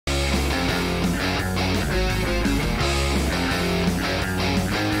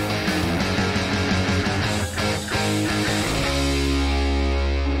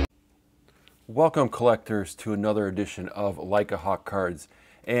Welcome, collectors, to another edition of Like a Hawk Cards,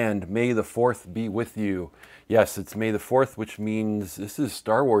 and May the 4th be with you. Yes, it's May the 4th, which means this is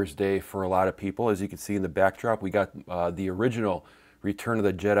Star Wars Day for a lot of people. As you can see in the backdrop, we got the original Return of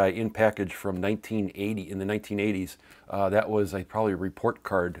the Jedi in package from 1980, in the 1980s. That was probably a report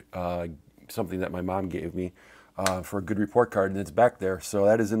card, something that my mom gave me for a good report card, and it's back there. So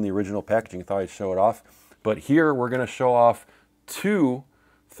that is in the original packaging. I thought I'd show it off. But here we're going to show off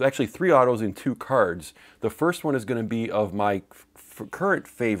actually three autos in two cards. The first one is going to be of my current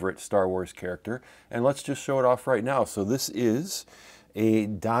favorite Star Wars character, and let's just show it off right now. So this is a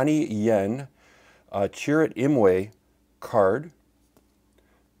Donnie Yen Chirrut Îmwe card,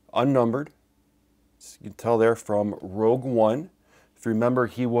 unnumbered. So you can tell there from Rogue One. If you remember,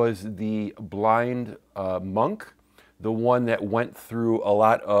 he was the blind monk, the one that went through a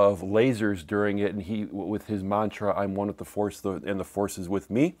lot of lasers during it, and he, with his mantra, "I'm one with the Force, and the Force is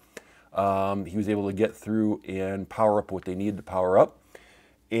with me," he was able to get through and power up what they needed to power up.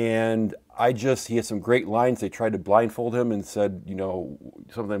 And he had some great lines. They tried to blindfold him and said, you know,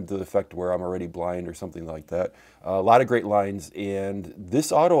 something to the effect where "I'm already blind" or something like that. A lot of great lines, and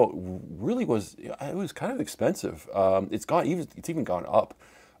this auto really was kind of expensive. It's even gone up.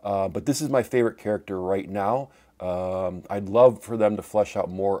 But this is my favorite character right now. I'd love for them to flesh out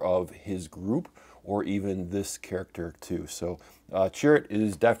more of his group, or even this character too. So Chirrut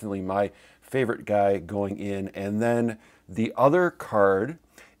is definitely my favorite guy going in. And then the other card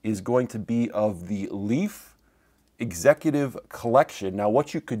is going to be of the Leaf Executive Collection. Now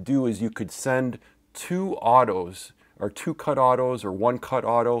what you could do is you could send two autos, or two cut autos, or one cut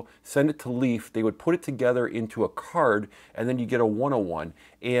auto, send it to Leaf. They would put it together into a card, and then you get a 101.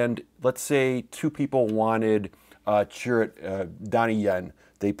 And let's say two people wanted Chirrut, Donnie Yen.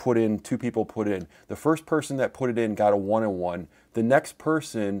 Two people put in. The first person that put it in got a 101. The next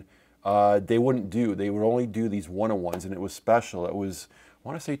person, they wouldn't do. They would only do these 101s, and it was special. It was, I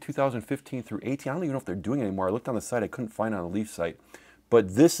want to say 2015 through 18. I don't even know if they're doing it anymore. I looked on the site. I couldn't find it on the Leaf site.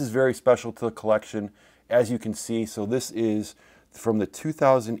 But this is very special to the collection, as you can see. So this is from the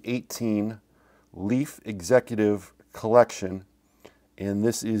 2018 Leaf Executive Collection. And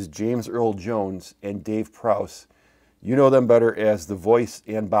this is James Earl Jones and Dave Prowse. You know them better as the voice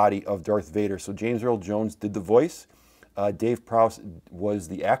and body of Darth Vader. So James Earl Jones did the voice. Dave Prowse was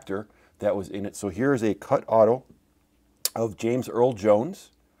the actor that was in it. So here's a cut auto of James Earl Jones.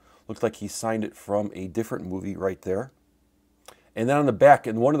 Looks like he signed it from a different movie right there. And then on the back,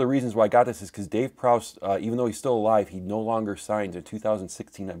 and one of the reasons why I got this is because Dave Prowse, even though he's still alive, he no longer signs. In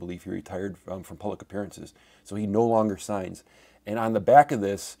 2016, I believe, he retired from public appearances. So he no longer signs. And on the back of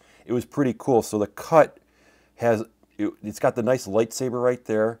this, it was pretty cool. So the cut it's got the nice lightsaber right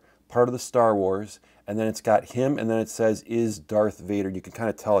there, part of the Star Wars, and then it's got him, and then it says, "Is Darth Vader." You can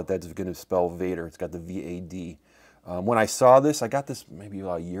kind of tell that's going to spell Vader. It's got the V-A-D. When I saw this, I got this maybe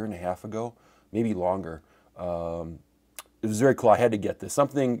about a year and a half ago, maybe longer. It was very cool. I had to get this.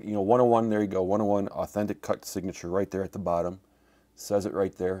 Something, you know, 101, there you go, 101 authentic cut signature right there at the bottom. Says it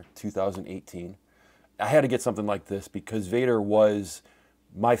right there, 2018. I had to get something like this because Vader was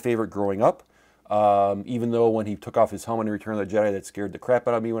my favorite growing up. Even though when he took off his helmet in Return of the Jedi, that scared the crap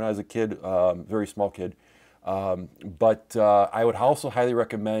out of me when I was a kid, very small kid. But I would also highly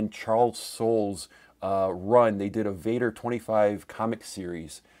recommend Charles Soule's run. They did a Vader 25 comic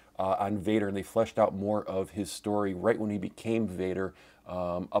series on Vader, and they fleshed out more of his story right when he became Vader,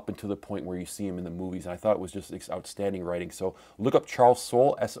 up until the point where you see him in the movies. And I thought it was just outstanding writing. So look up Charles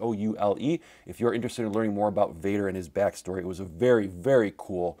Soule, S-O-U-L-E, if you're interested in learning more about Vader and his backstory. It was a very, very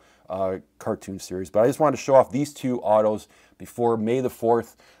cool cartoon series. But I just wanted to show off these two autos before May the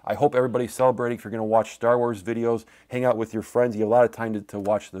 4th. I hope everybody's celebrating. If you're going to watch Star Wars videos, hang out with your friends. You have a lot of time to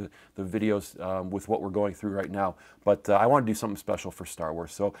watch the videos with what we're going through right now. But I want to do something special for Star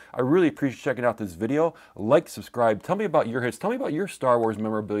Wars. So I really appreciate checking out this video. Like, subscribe. Tell me about your hits. Tell me about your Star Wars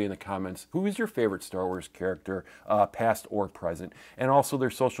memorabilia in the comments. Who is your favorite Star Wars character, past or present? And also their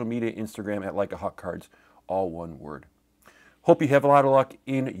social media, Instagram at Like a Hawk Cards, all one word. Hope you have a lot of luck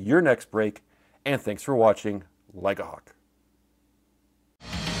in your next break, and thanks for watching Like a Hawk.